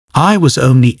I was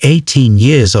only 18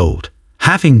 years old,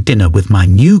 having dinner with my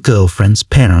new girlfriend's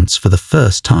parents for the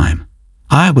first time.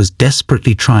 I was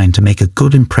desperately trying to make a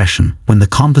good impression when the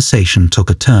conversation took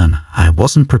a turn I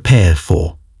wasn't prepared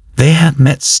for. They had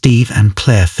met Steve and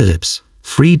Claire Phillips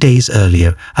 3 days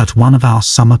earlier at one of our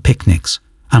summer picnics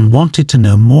and wanted to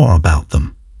know more about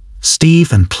them.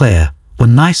 Steve and Claire were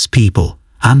nice people,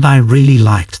 and I really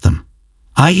liked them.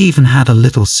 I even had a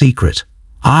little secret.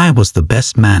 I was the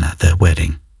best man at their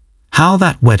wedding. How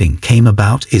that wedding came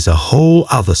about is a whole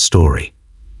other story.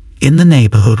 In the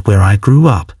neighborhood where I grew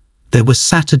up, there were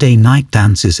Saturday night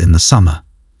dances in the summer.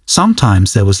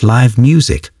 Sometimes there was live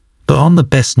music, but on the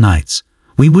best nights,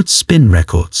 we would spin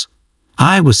records.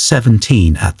 I was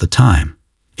 17 at the time.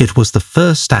 It was the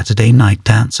first Saturday night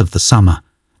dance of the summer,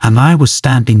 and I was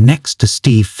standing next to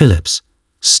Steve Phillips.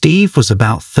 Steve was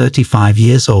about 35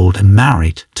 years old and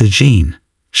married to Jean.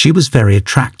 She was very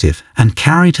attractive and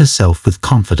carried herself with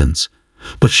confidence,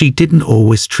 but she didn't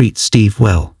always treat Steve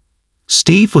well.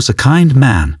 Steve was a kind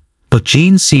man, but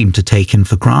Jean seemed to take him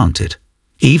for granted.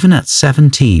 Even at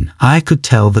 17, I could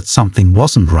tell that something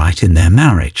wasn't right in their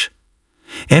marriage.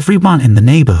 Everyone in the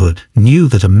neighborhood knew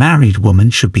that a married woman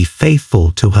should be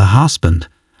faithful to her husband,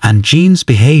 and Jean's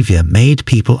behavior made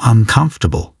people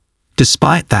uncomfortable.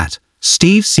 Despite that,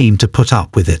 Steve seemed to put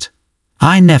up with it.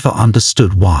 I never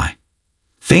understood why.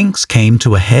 Things came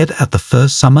to a head at the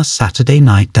first summer Saturday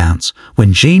night dance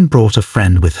when Jean brought a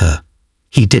friend with her.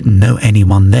 He didn't know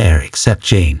anyone there except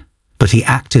Jane, but he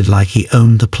acted like he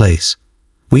owned the place.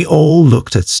 We all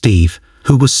looked at Steve,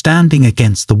 who was standing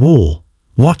against the wall,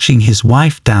 watching his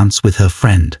wife dance with her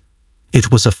friend.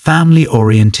 It was a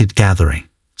family-oriented gathering,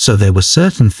 so there were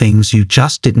certain things you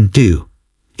just didn't do.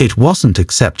 It wasn't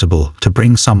acceptable to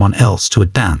bring someone else to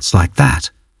a dance like that,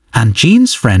 and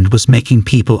Jean's friend was making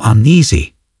people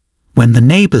uneasy. When the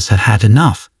neighbors had had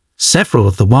enough, several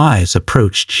of the wives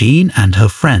approached Jean and her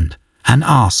friend and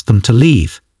asked them to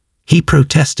leave. He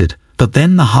protested, but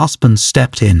then the husband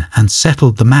stepped in and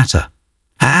settled the matter.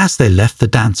 As they left the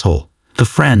dance hall, the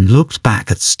friend looked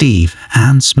back at Steve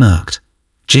and smirked.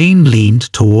 Jean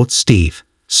leaned towards Steve,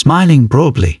 smiling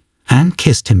broadly, and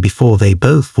kissed him before they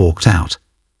both walked out.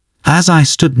 As I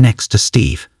stood next to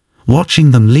Steve,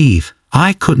 watching them leave,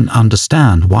 I couldn't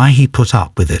understand why he put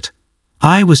up with it.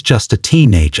 I was just a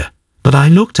teenager, but I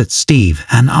looked at Steve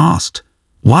and asked,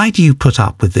 "Why do you put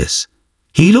up with this?"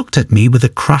 He looked at me with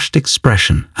a crushed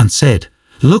expression and said,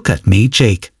 "Look at me,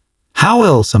 Jake. How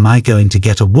else am I going to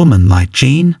get a woman like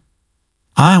Jean?"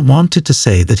 I wanted to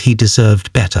say that he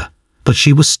deserved better, but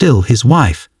she was still his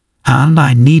wife, and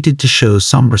I needed to show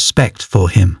some respect for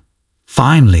him.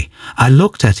 Finally, I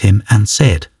looked at him and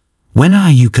said, "When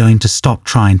are you going to stop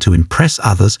trying to impress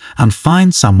others and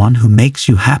find someone who makes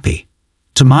you happy?"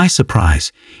 To my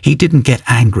surprise, he didn't get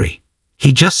angry.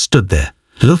 He just stood there,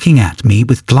 looking at me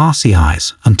with glassy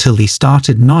eyes until he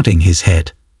started nodding his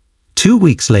head. 2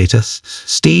 weeks later,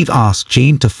 Steve asked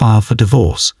Jean to file for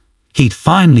divorce. He'd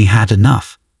finally had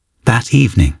enough. That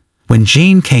evening, when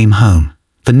Jean came home,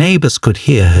 the neighbors could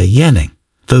hear her yelling,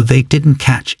 though they didn't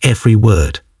catch every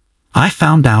word. I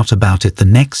found out about it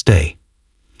the next day.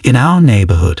 In our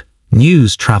neighborhood,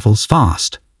 news travels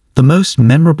fast. The most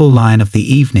memorable line of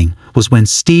the evening was when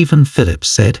Stephen Phillips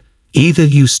said, "Either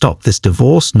you stop this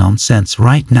divorce nonsense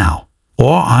right now,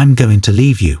 or I'm going to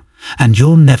leave you, and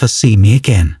you'll never see me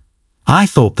again." I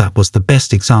thought that was the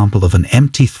best example of an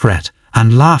empty threat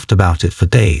and laughed about it for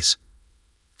days.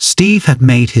 Steve had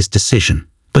made his decision,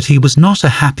 but he was not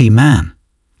a happy man.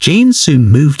 Jean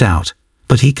soon moved out,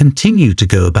 but he continued to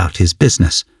go about his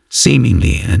business,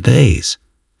 seemingly in a daze.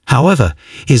 However,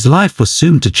 his life was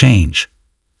soon to change.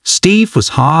 Steve was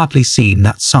hardly seen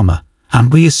that summer,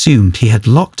 and we assumed he had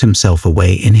locked himself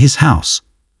away in his house.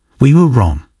 We were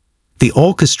wrong. The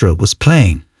orchestra was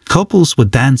playing, couples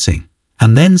were dancing,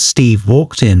 and then Steve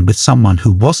walked in with someone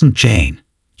who wasn't Jane.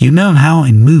 You know how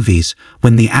in movies,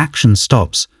 when the action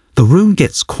stops, the room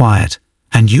gets quiet,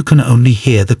 and you can only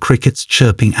hear the crickets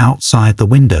chirping outside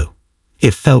the window.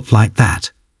 It felt like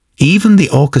that. Even the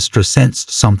orchestra sensed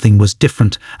something was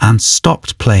different and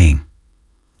stopped playing.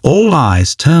 All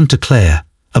eyes turned to Claire,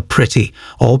 a pretty,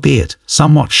 albeit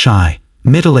somewhat shy,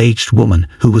 middle-aged woman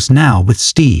who was now with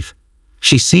Steve.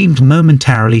 She seemed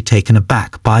momentarily taken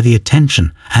aback by the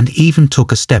attention and even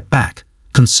took a step back,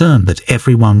 concerned that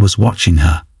everyone was watching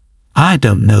her. I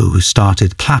don't know who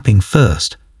started clapping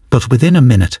first, but within a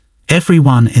minute,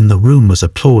 everyone in the room was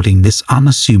applauding this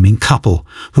unassuming couple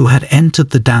who had entered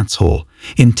the dance hall,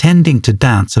 intending to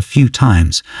dance a few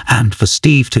times and for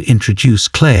Steve to introduce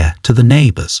Claire to the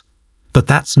neighbors. But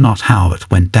that's not how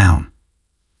it went down.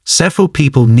 Several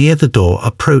people near the door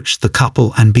approached the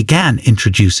couple and began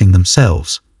introducing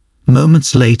themselves.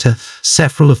 Moments later,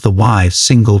 several of the wives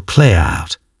singled Claire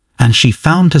out, and she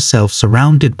found herself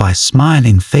surrounded by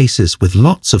smiling faces with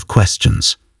lots of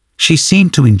questions. She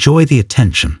seemed to enjoy the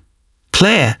attention.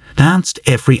 Claire danced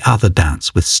every other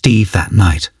dance with Steve that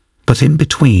night, but in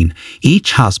between,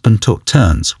 each husband took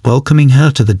turns welcoming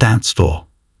her to the dance floor.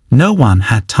 No one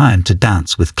had time to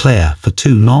dance with Claire for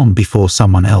too long before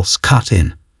someone else cut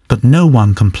in, but no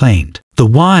one complained. The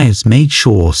wives made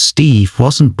sure Steve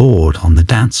wasn't bored on the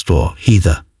dance floor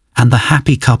either, and the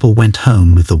happy couple went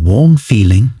home with the warm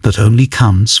feeling that only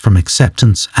comes from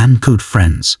acceptance and good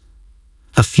friends.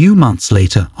 A few months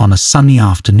later, on a sunny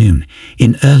afternoon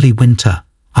in early winter,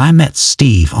 I met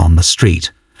Steve on the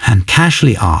street and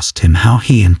casually asked him how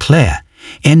he and Claire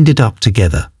ended up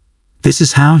together. This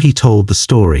is how he told the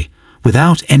story,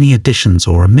 without any additions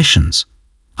or omissions.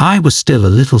 I was still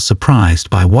a little surprised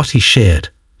by what he shared,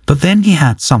 but then he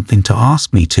had something to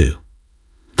ask me too.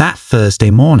 That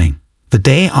Thursday morning, the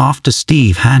day after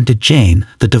Steve handed Jane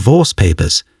the divorce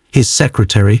papers, his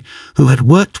secretary, who had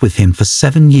worked with him for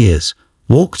 7 years,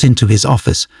 walked into his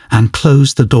office and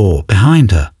closed the door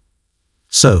behind her.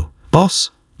 "So, boss,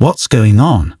 what's going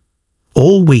on?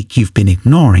 All week you've been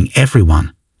ignoring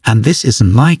everyone, and this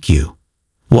isn't like you.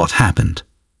 What happened?"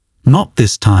 "Not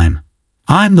this time.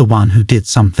 I'm the one who did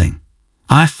something.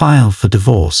 I filed for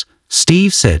divorce,"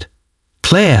 Steve said.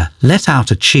 Claire let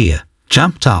out a cheer,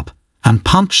 jumped up, and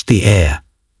punched the air.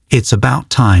 "It's about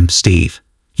time, Steve.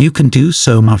 You can do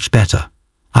so much better.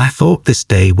 I thought this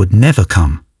day would never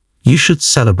come. You should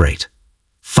celebrate."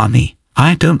 "Funny,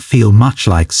 I don't feel much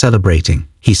like celebrating,"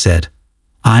 he said.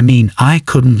 "I mean, I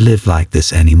couldn't live like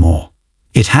this anymore.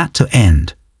 It had to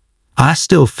end. I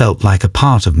still felt like a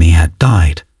part of me had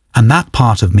died, and that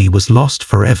part of me was lost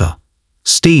forever."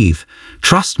 "Steve,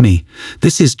 trust me,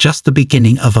 this is just the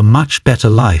beginning of a much better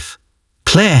life."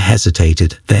 Claire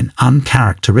hesitated, then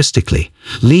uncharacteristically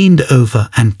leaned over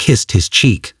and kissed his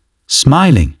cheek.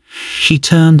 Smiling, she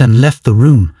turned and left the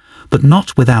room, but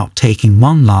not without taking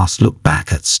one last look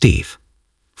back at Steve.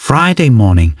 Friday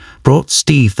morning brought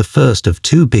Steve the first of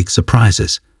 2 big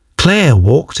surprises. Claire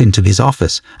walked into his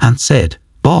office and said,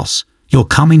 "Boss, you're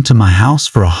coming to my house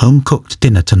for a home-cooked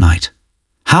dinner tonight.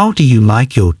 How do you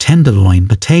like your tenderloin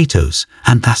potatoes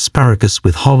and asparagus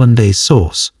with hollandaise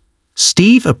sauce?"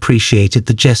 Steve appreciated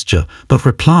the gesture, but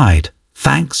replied,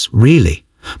 "Thanks, really,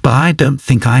 but I don't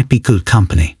think I'd be good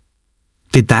company."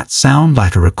 "Did that sound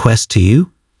like a request to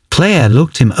you?" Claire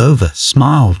looked him over,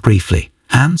 smiled briefly,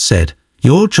 and said,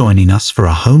 "You're joining us for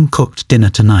a home-cooked dinner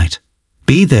tonight.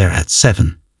 Be there at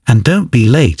 7, and don't be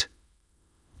late."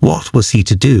 What was he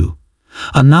to do?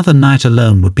 Another night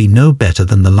alone would be no better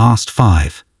than the last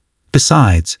 5.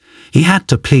 Besides, he had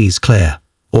to please Claire,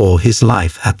 or his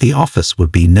life at the office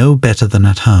would be no better than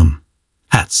at home.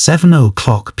 At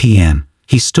 7:00 p.m.,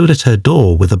 he stood at her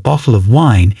door with a bottle of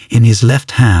wine in his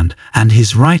left hand and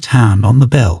his right hand on the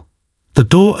bell. The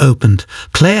door opened,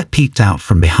 Claire peeked out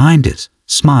from behind it,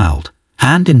 smiled,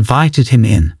 and invited him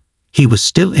in. He was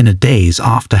still in a daze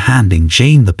after handing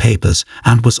Jane the papers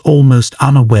and was almost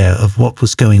unaware of what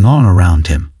was going on around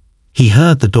him. He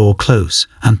heard the door close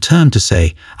and turned to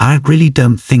say, "I really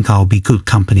don't think I'll be good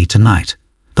company tonight,"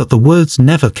 but the words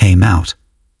never came out.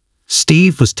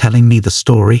 Steve was telling me the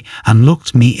story and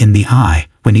looked me in the eye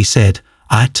when he said,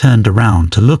 I turned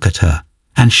around to look at her,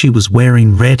 and she was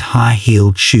wearing red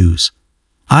high-heeled shoes.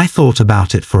 I thought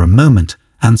about it for a moment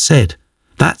and said,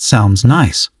 "That sounds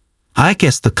nice. I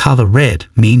guess the color red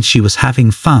means she was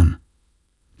having fun."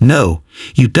 "No,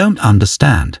 you don't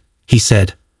understand," he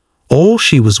said. "All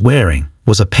she was wearing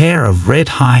was a pair of red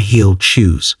high-heeled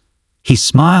shoes." He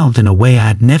smiled in a way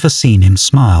I'd never seen him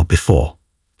smile before.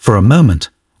 For a moment,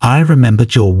 I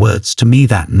remembered your words to me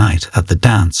that night at the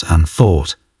dance and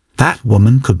thought, that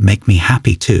woman could make me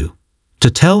happy too. To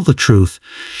tell the truth,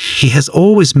 she has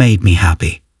always made me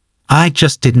happy. I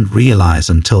just didn't realize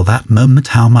until that moment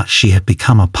how much she had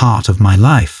become a part of my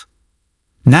life.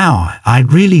 Now, I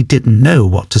really didn't know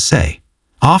what to say.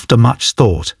 After much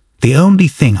thought, the only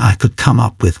thing I could come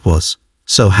up with was,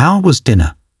 "So how was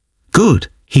dinner?" "Good,"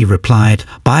 he replied,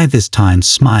 by this time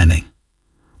smiling.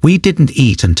 "We didn't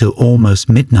eat until almost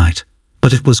midnight,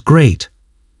 but it was great."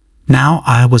 Now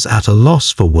I was at a loss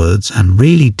for words and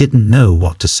really didn't know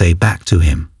what to say back to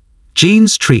him.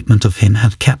 Jean's treatment of him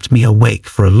had kept me awake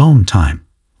for a long time.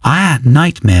 I had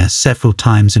nightmares several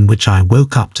times in which I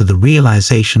woke up to the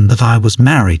realization that I was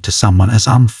married to someone as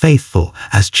unfaithful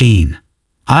as Jean.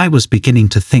 I was beginning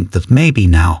to think that maybe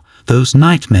now those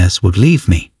nightmares would leave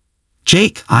me.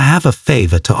 "Jake, I have a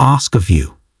favor to ask of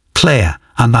you." "Claire,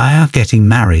 and I are getting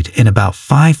married in about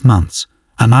 5 months,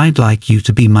 and I'd like you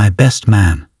to be my best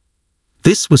man."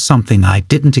 This was something I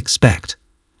didn't expect.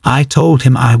 I told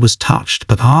him I was touched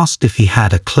but asked if he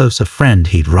had a closer friend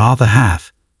he'd rather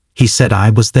have. He said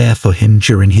I was there for him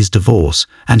during his divorce,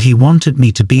 and he wanted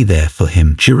me to be there for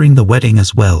him during the wedding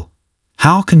as well.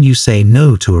 How can you say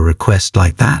no to a request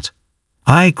like that?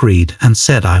 I agreed and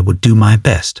said I would do my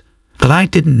best, but I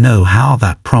didn't know how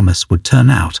that promise would turn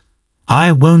out.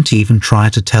 I won't even try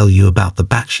to tell you about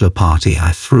the bachelor party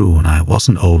I threw when I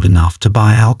wasn't old enough to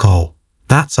buy alcohol.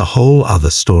 That's a whole other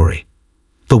story.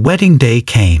 The wedding day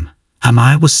came, and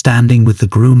I was standing with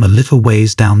the groom a little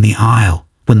ways down the aisle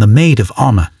when the maid of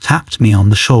honor tapped me on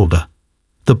the shoulder.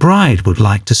 "The bride would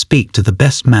like to speak to the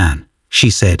best man," she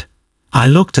said. I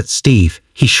looked at Steve,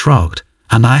 he shrugged,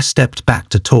 and I stepped back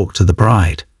to talk to the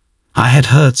bride. I had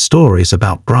heard stories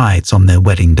about brides on their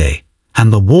wedding day,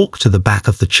 and the walk to the back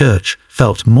of the church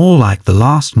felt more like the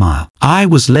last mile. I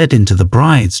was led into the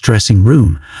bride's dressing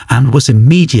room and was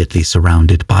immediately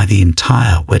surrounded by the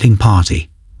entire wedding party.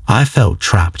 I felt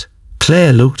trapped.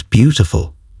 Claire looked beautiful.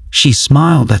 She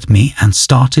smiled at me and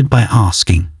started by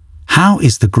asking, "How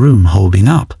is the groom holding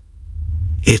up?"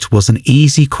 It was an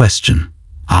easy question.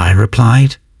 I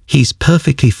replied, "He's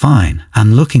perfectly fine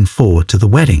and looking forward to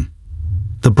the wedding."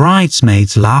 The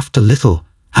bridesmaids laughed a little,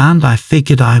 and I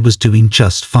figured I was doing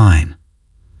just fine.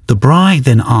 The bride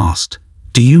then asked,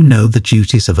 "Do you know the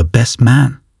duties of a best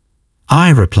man?" I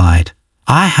replied,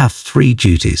 "I have 3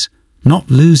 duties: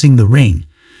 not losing the ring,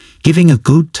 giving a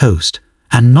good toast,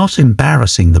 and not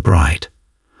embarrassing the bride."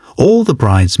 All the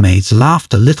bridesmaids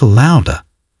laughed a little louder.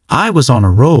 I was on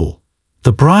a roll.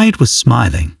 The bride was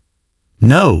smiling.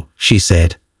 "No," she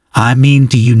said, "I mean,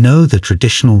 do you know the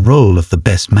traditional role of the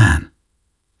best man?"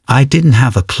 I didn't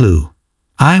have a clue.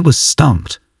 I was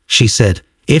stumped. She said,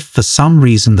 "If for some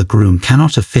reason the groom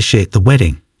cannot officiate the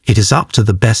wedding, it is up to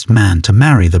the best man to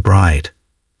marry the bride."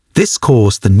 This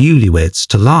caused the newlyweds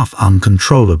to laugh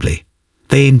uncontrollably.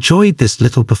 They enjoyed this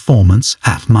little performance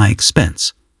at my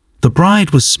expense. The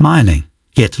bride was smiling,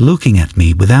 yet looking at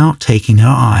me without taking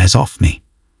her eyes off me.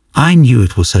 I knew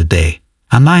it was her day,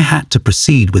 and I had to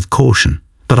proceed with caution,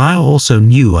 but I also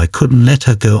knew I couldn't let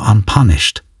her go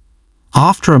unpunished.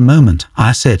 After a moment,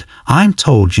 I said, "I'm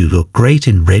told you look great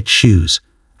in red shoes."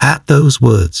 At those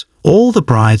words, all the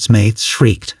bridesmaids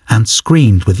shrieked and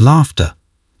screamed with laughter.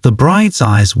 The bride's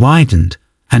eyes widened,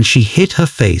 and she hid her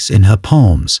face in her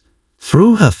palms.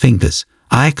 Through her fingers,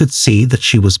 I could see that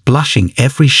she was blushing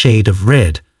every shade of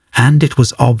red, and it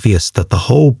was obvious that the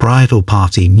whole bridal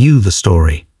party knew the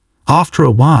story. After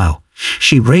a while,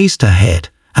 she raised her head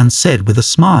and said with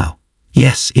a smile,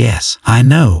 "Yes, yes, I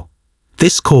know."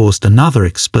 This caused another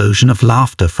explosion of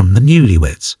laughter from the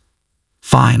newlyweds.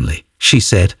 Finally, she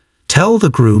said, "Tell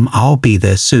the groom I'll be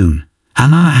there soon,"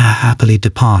 and I happily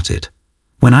departed.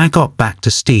 When I got back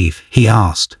to Steve, he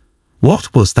asked,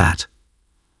 "What was that?"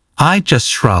 I just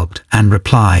shrugged and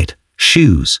replied,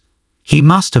 "Shoes." He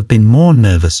must have been more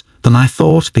nervous than I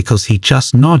thought because he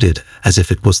just nodded as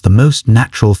if it was the most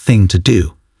natural thing to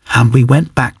do, and we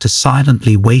went back to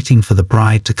silently waiting for the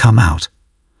bride to come out.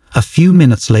 A few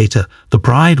minutes later, the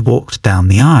bride walked down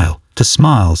the aisle, to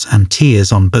smiles and tears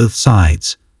on both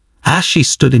sides. As she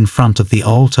stood in front of the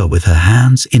altar with her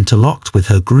hands interlocked with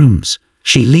her groom's,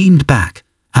 she leaned back,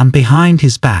 and behind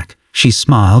his back, she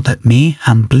smiled at me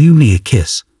and blew me a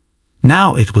kiss.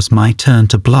 Now it was my turn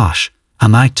to blush,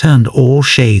 and I turned all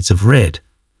shades of red.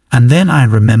 And then I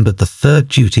remembered the third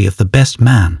duty of the best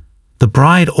man. The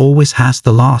bride always has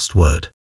the last word.